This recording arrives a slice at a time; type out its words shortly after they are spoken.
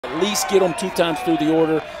least get them 2 times through the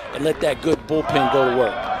order and let that good bullpen go to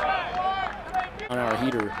work. On our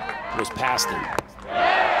heater was past him.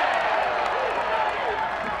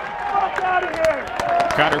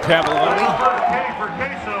 Connor Pavoloni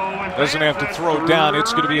doesn't have to throw down.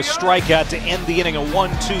 It's going to be a strikeout to end the inning. A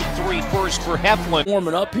 1-2-3 first for Heflin.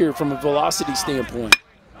 Warming up here from a velocity standpoint.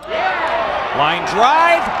 Line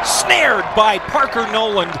drive, snared by Parker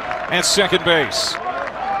Noland at second base.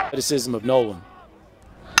 Criticism of Nolan.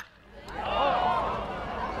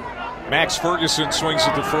 Max Ferguson swings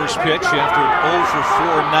at the first pitch after an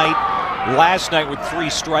 0-for-4 night last night with 3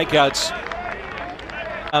 strikeouts.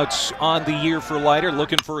 Outs on the year for Leiter,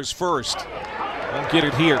 looking for his first. Won't get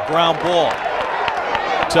it here. Ground ball.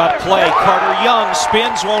 Tough play. Carter Young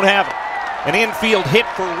spins, won't have it. An infield hit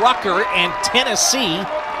for Rucker, and Tennessee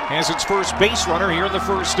has its first base runner here in the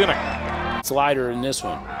first inning. It's Leiter in this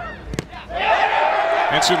one.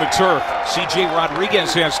 That's in the turf. C.J.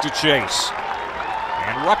 Rodriguez has to chase.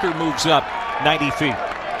 And Rucker moves up 90 feet.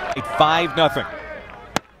 5-0.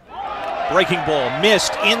 Breaking ball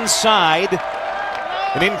missed inside.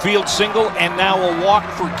 An infield single, and now a walk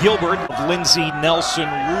for Gilbert. Lindsey Nelson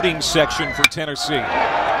rooting section for Tennessee.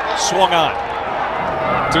 Swung on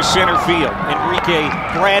to center field. Enrique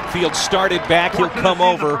Bradfield started back. He'll come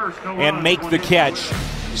over and make the catch.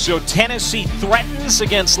 So Tennessee threatens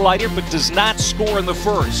against Leiter, but does not score in the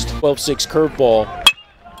first. 12-6 curveball.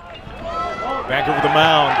 Back over the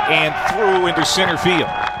mound and through into center field.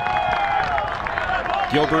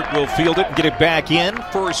 Gilbert will field it and get it back in.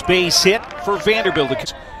 First base hit for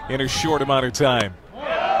Vanderbilt in a short amount of time.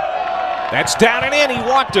 That's down and in. He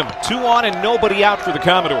walked him. 2 on and nobody out for the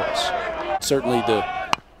Commodores. Certainly the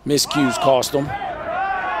miscues cost them.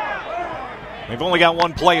 They've only got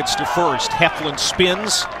 1 play. It's to first. Heflin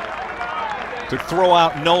spins to throw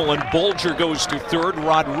out Nolan. Bolger goes to third.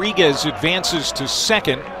 Rodriguez advances to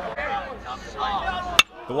second.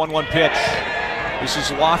 The 1-1 pitch. This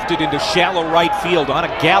is lofted into shallow right field on a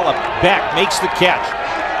gallop. Beck makes the catch.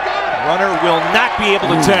 Runner will not be able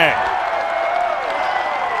to tag.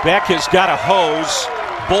 Beck has got a hose.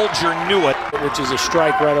 Bolger knew it. Which is a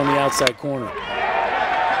strike right on the outside corner.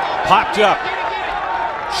 Popped up.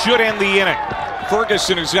 Should end the inning.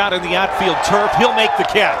 Ferguson is out in the outfield turf. He'll make the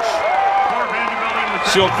catch.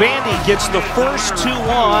 So Vandy gets the first 2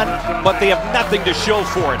 on, but they have nothing to show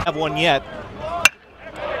for it. Have one yet.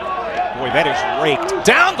 Boy, that is raked.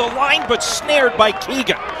 Down the line, but snared by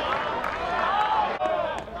Keegan.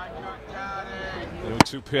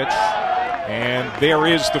 0-2 pitch. And there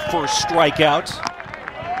is the first strikeout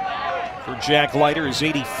for Jack Leiter, his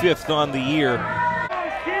 85th on the year.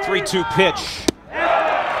 3-2 pitch.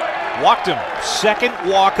 Walked him. Second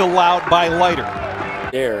walk allowed by Leiter.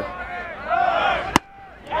 There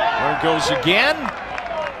it goes again.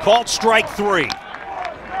 Called strike 3.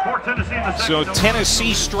 So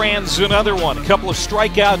Tennessee strands another one. A couple of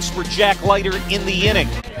strikeouts for Jack Leiter in the inning.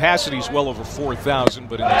 Capacity's well over 4,000,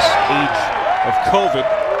 but in this age of COVID,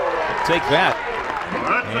 take that.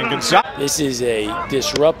 And Gonzalez. This is a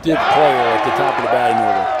disruptive player at the top of the batting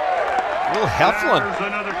order. Will Heflin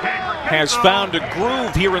has found a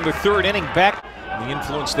groove here in the 3rd inning. Back the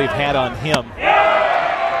influence they've had on him.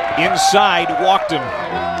 Inside, walked him.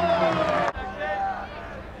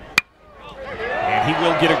 He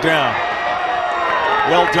will get it down.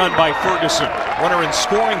 Well done by Ferguson. Runner in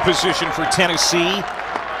scoring position for Tennessee.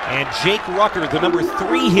 And Jake Rucker, the number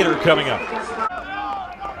 3 hitter, coming up.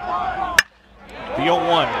 The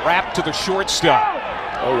 0-1 wrapped to the shortstop.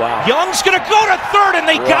 Oh, wow. Young's going to go to third, and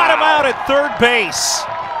they got him out at third base.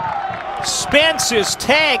 Spence is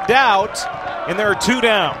tagged out, and there are 2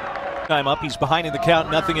 down. Time up, he's behind in the count,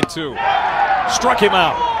 0-2. Struck him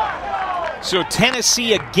out. So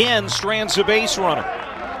Tennessee again strands a base runner.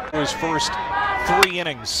 His first 3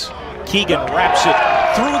 innings. Keegan wraps it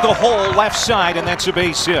through the hole left side, and that's a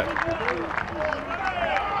base hit.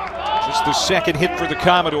 Just the 2nd hit for the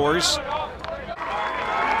Commodores.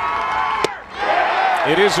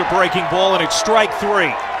 It is a breaking ball, and it's strike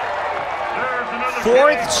 3.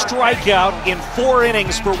 4th strikeout in 4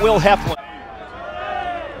 innings for Will Heflin.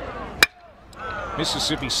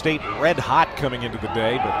 Mississippi State red hot coming into the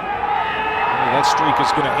day, but that streak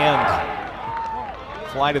is going to end.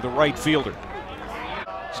 Fly to the right fielder.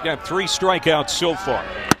 He's got 3 strikeouts so far.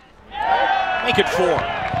 Make it 4.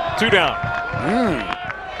 2 down.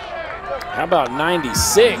 How about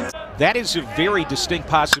 96? That is a very distinct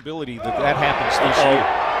possibility that happens this year.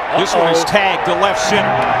 This one is tagged to left center.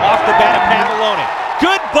 Off the bat of Pavoloni.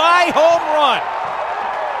 Goodbye home run.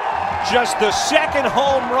 Just the 2nd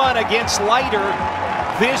home run against Leiter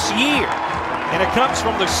this year. And it comes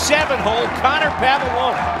from the 7-hole Connor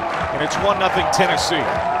Pavoloni. And it's 1-0 Tennessee.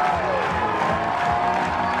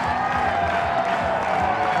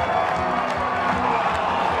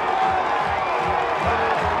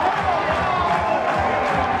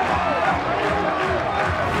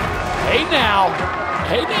 now,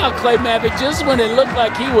 Clay Mavick, just when it looked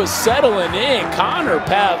like he was settling in, Connor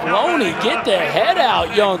Pavloni, get the head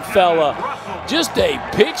out, young fella. Just a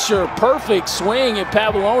picture-perfect swing, and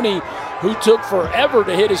Pavloni, who took forever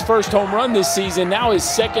to hit his first home run this season, now his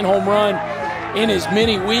second home run in as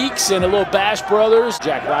many weeks, and a little Bash Brothers.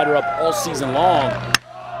 Jack Leiter up all season long,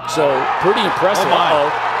 so pretty impressive.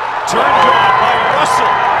 Turned on by Russell.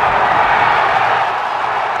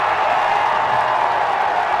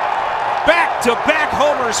 Back-to-back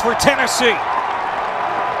homers for Tennessee.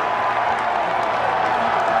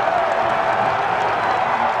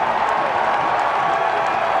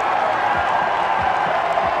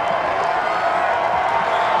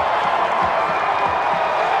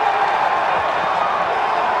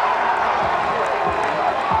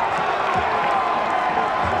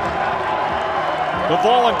 The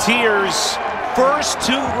Volunteers' first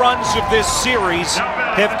 2 runs of this series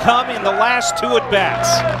have come in the last 2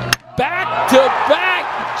 at-bats. Back-to-back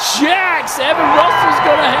jacks. Evan Russell's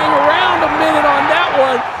going to hang around a minute on that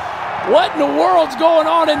one. What in the world's going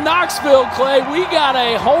on in Knoxville, Clay? We got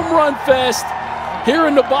a home run fest here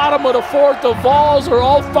in the bottom of the 4th. The Vols are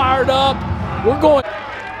all fired up. We're going.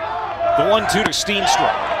 The 1-2 to Steenstra.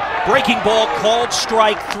 Breaking ball called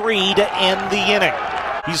strike 3 to end the inning.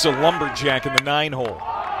 He's a lumberjack in the 9-hole.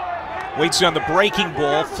 Waits on the breaking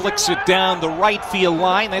ball, flicks it down the right field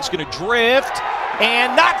line. That's going to drift.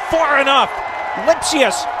 And not far enough.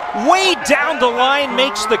 Lipsius way down the line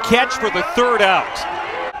makes the catch for the 3rd out.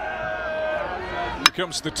 Here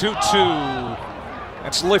comes the 2-2.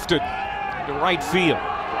 That's lifted to right field.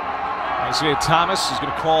 Isaiah Thomas is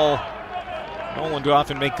going to call Noland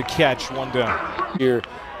off and make the catch. 1 down. Here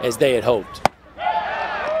as they had hoped.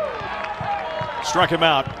 Struck him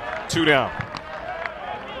out. 2 down.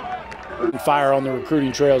 Fire on the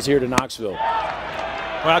recruiting trails here to Knoxville.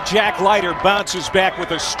 Well, Jack Leiter bounces back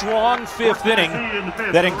with a strong 5th inning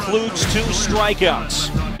that includes 2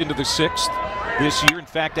 strikeouts. Into the 6th this year. In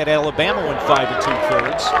fact, at Alabama went 5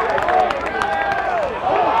 2/3.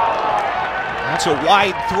 That's a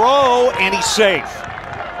wide throw, and he's safe.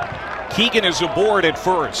 Keegan is aboard at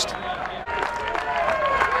first.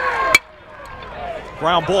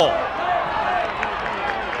 Ground ball.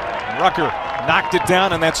 Rucker knocked it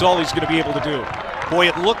down, and that's all he's going to be able to do. Boy,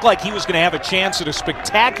 it looked like he was going to have a chance at a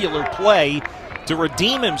spectacular play to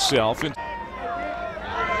redeem himself. And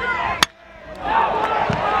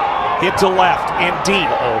hit to left and deep.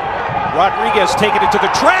 Rodriguez taking it to the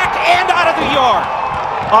track and out of the yard.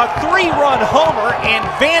 A 3-run homer, and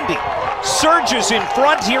Vandy surges in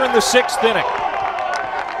front here in the 6th inning.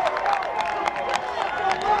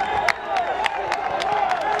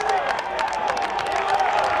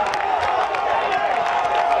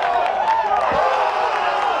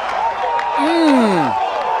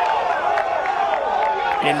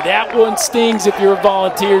 And that one stings if you're a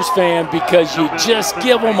Volunteers fan, because you just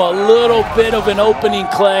give them a little bit of an opening,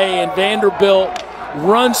 Clay, and Vanderbilt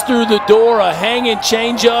runs through the door, a hanging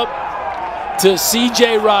changeup to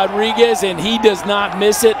CJ Rodriguez, and he does not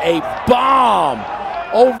miss it. A bomb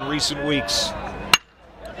over recent weeks.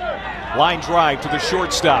 Line drive to the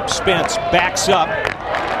shortstop. Spence backs up,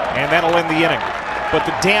 and that'll end the inning. But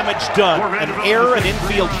the damage done. An error, an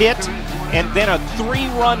infield hit, and then a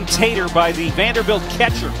 3-run tater by the Vanderbilt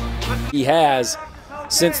catcher. He has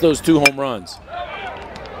since those 2 home runs.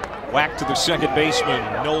 Whack to the second baseman.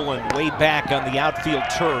 Nolan way back on the outfield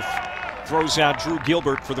turf. Throws out Drew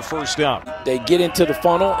Gilbert for the 1st out. They get into the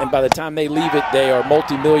funnel, and by the time they leave it, they are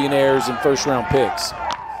multimillionaires and 1st-round picks.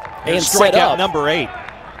 And set up number 8.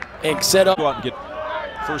 And set up. Go out and get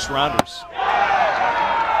 1st-rounders.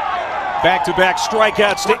 Back-to-back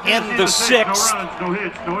strikeouts to end the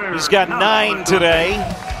 6th. He's got 9 today.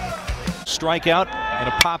 Strikeout and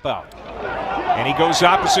a pop-out. And he goes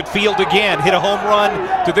opposite field again. Hit a home run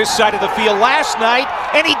to this side of the field last night,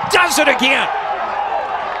 and he does it again.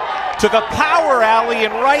 To the power alley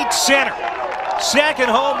in right center. 2nd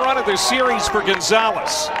home run of the series for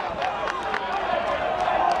Gonzalez.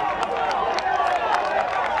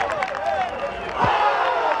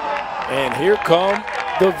 And here come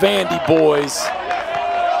the Vandy boys.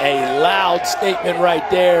 A loud statement right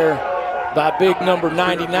there by big number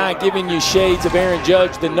 99, giving you shades of Aaron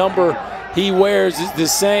Judge. The number he wears is the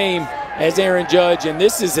same as Aaron Judge, and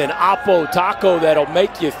this is an Oppo taco that'll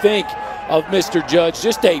make you think of Mr. Judge.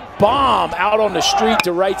 Just a bomb out on the street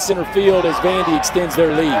to right center field as Vandy extends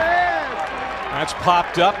their lead. That's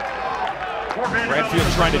popped up. Bradfield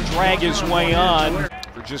trying to drag his way on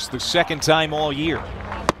for just the 2nd time all year.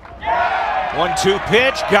 1-2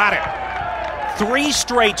 pitch, got it. 3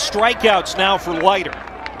 straight strikeouts now for Leiter.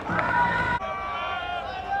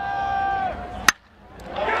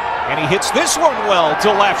 And he hits this one well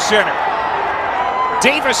to left center.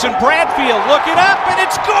 Davis and Bradfield looking up, and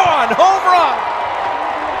it's gone. Home run.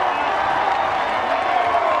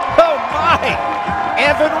 Oh my!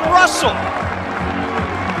 Evan Russell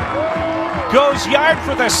goes yard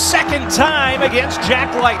for the second time against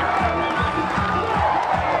Jack Leiter.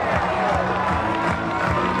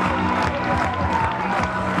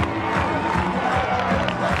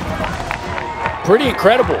 Pretty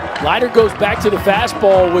incredible. Leiter goes back to the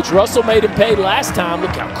fastball, which Russell made him pay last time. Look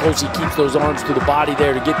how close he keeps those arms to the body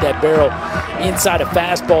there to get that barrel inside a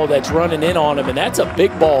fastball that's running in on him. And that's a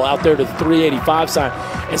big ball out there to the 385 sign.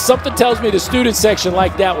 And something tells me the student section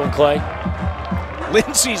liked that one, Clay.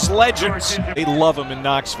 Lindsay's Legends, they love him in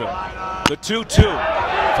Knoxville. The 2-2,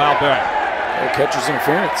 foul back. Oh, catcher's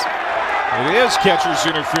interference. It is catcher's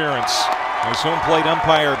interference. As home plate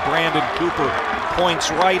umpire Brandon Cooper points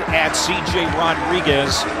right at C.J.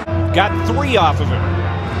 Rodriguez. Got 3 off of him.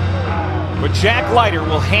 But Jack Leiter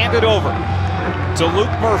will hand it over to Luke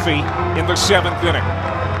Murphy in the 7th inning.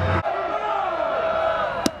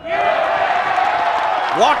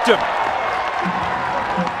 Walked him.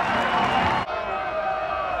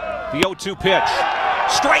 The 0-2 pitch.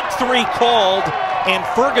 Strike 3 called, and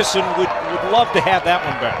Ferguson would love to have that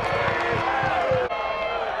one back.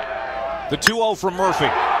 The 2-0 from Murphy.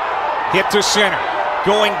 Hit to center.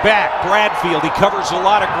 Going back. Bradfield. He covers a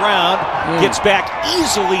lot of ground. Gets back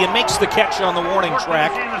easily and makes the catch on the warning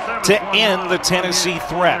track to end the Tennessee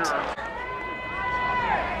threat.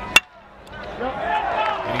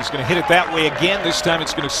 And he's going to hit it that way again. This time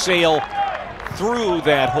it's going to sail through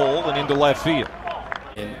that hole and into left field.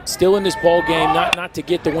 And still in this ball game, not to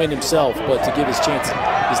get the win himself, but to give his team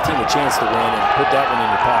a chance to win and put that one in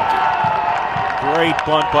your pocket. Great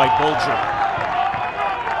bunt by Bolger.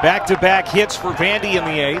 Back-to-back hits for Vandy in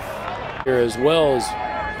the 8th. Here as well as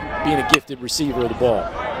being a gifted receiver of the ball.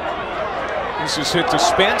 This is hit to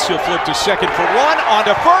Spence. He'll flip to second for 1. On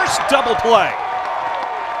to first. Double play.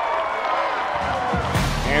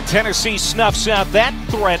 And Tennessee snuffs out that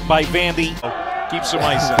threat by Vandy. Keeps some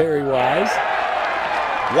ice on. Very wise.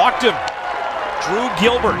 Walked him. Drew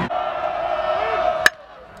Gilbert.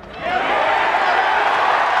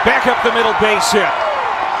 Back up the middle base hit.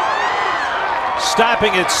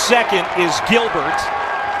 Stopping at second is Gilbert.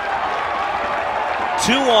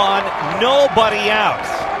 2 on, nobody out.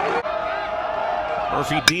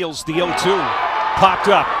 Murphy deals the 0-2. Popped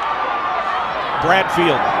up.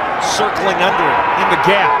 Bradfield circling under it in the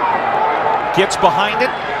gap. Gets behind it.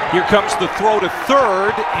 Here comes the throw to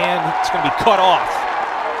third, and it's going to be cut off.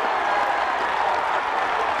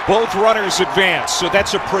 Both runners advance, so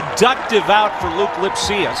that's a productive out for Luke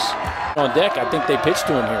Lipsius. On deck, I think they pitched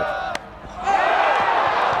to him here.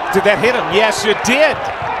 Did that hit him? Yes, it did.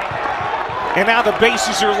 And now the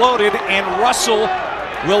bases are loaded, and Russell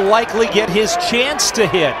will likely get his chance to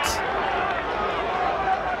hit.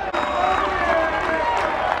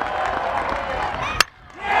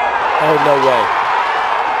 Oh, no way.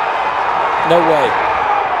 No way.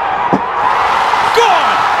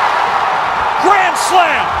 Gone! Grand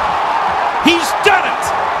slam! He's done it!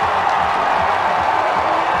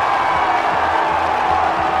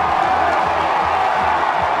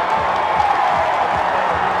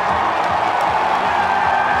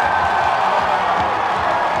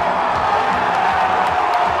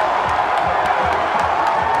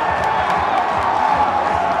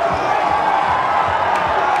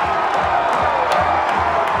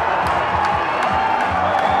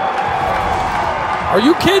 Are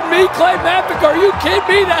you kidding me, Clay Maffick? Are you kidding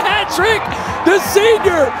me? The hat trick, the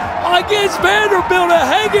senior against Vanderbilt, a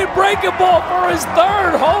hanging breaking ball for his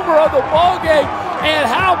 3rd homer of the ball game. And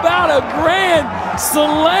how about a grand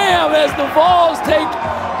slam as the Vols take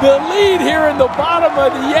the lead here in the bottom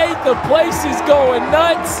of the 8th. The place is going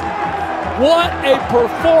nuts. What a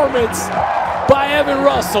performance by Evan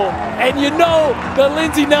Russell. And you know the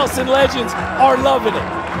Lindsey Nelson legends are loving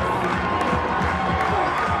it.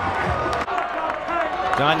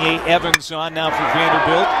 Danye Evans on now for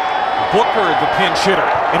Vanderbilt. Booker, the pinch hitter,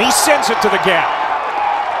 and he sends it to the gap.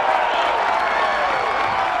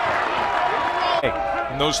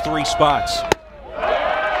 In those 3 spots.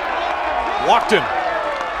 Walked him.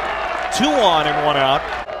 2 on and 1 out.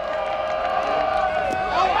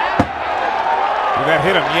 Did that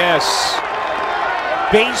hit him? Yes.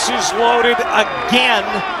 Bases loaded again,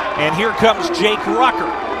 and here comes Jake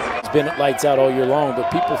Rucker. Been lights out all year long, but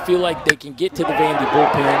people feel like they can get to the Vandy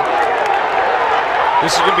bullpen.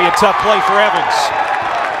 This is going to be a tough play for Evans.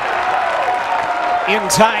 In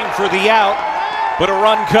time for the out, but a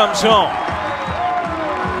run comes home.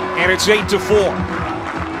 And it's 8-4.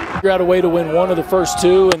 Figure out a way to win one of the first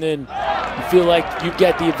 2, and then you feel like you've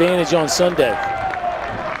got the advantage on Sunday.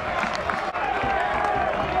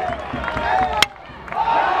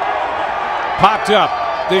 Popped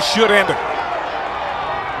up. This should end it.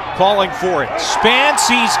 Calling for it. Spence,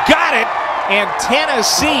 he's got it. And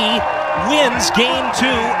Tennessee wins game 2,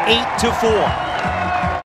 8-4.